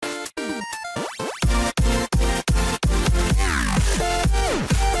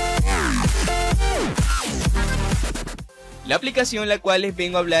La aplicación la cual les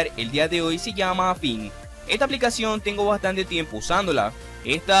vengo a hablar el día de hoy se llama Fin. Esta aplicación tengo bastante tiempo usándola.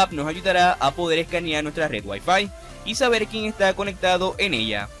 Esta app nos ayudará a poder escanear nuestra red Wi-Fi y saber quién está conectado en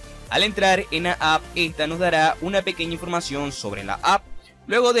ella. Al entrar en la app, esta nos dará una pequeña información sobre la app.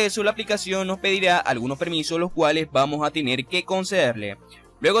 Luego de eso, la aplicación nos pedirá algunos permisos, los cuales vamos a tener que concederle.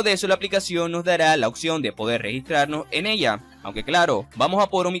 Luego de eso, la aplicación nos dará la opción de poder registrarnos en ella, aunque claro, vamos a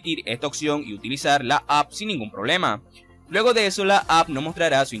poder omitir esta opción y utilizar la app sin ningún problema. Luego de eso, la app nos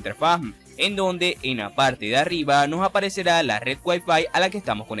mostrará su interfaz, en donde en la parte de arriba nos aparecerá la red Wi-Fi a la que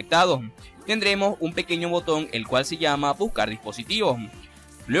estamos conectados. Tendremos un pequeño botón el cual se llama Buscar dispositivos.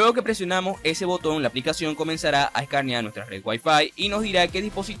 Luego que presionamos ese botón, la aplicación comenzará a escanear nuestra red Wi-Fi y nos dirá qué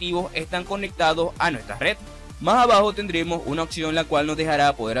dispositivos están conectados a nuestra red. Más abajo tendremos una opción la cual nos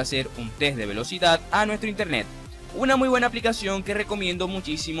dejará poder hacer un test de velocidad a nuestro internet. Una muy buena aplicación que recomiendo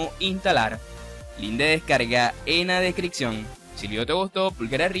muchísimo instalar. Link de descarga en la descripción. Si el video te gustó,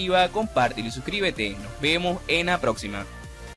 pulgar arriba, compártelo y suscríbete. Nos vemos en la próxima.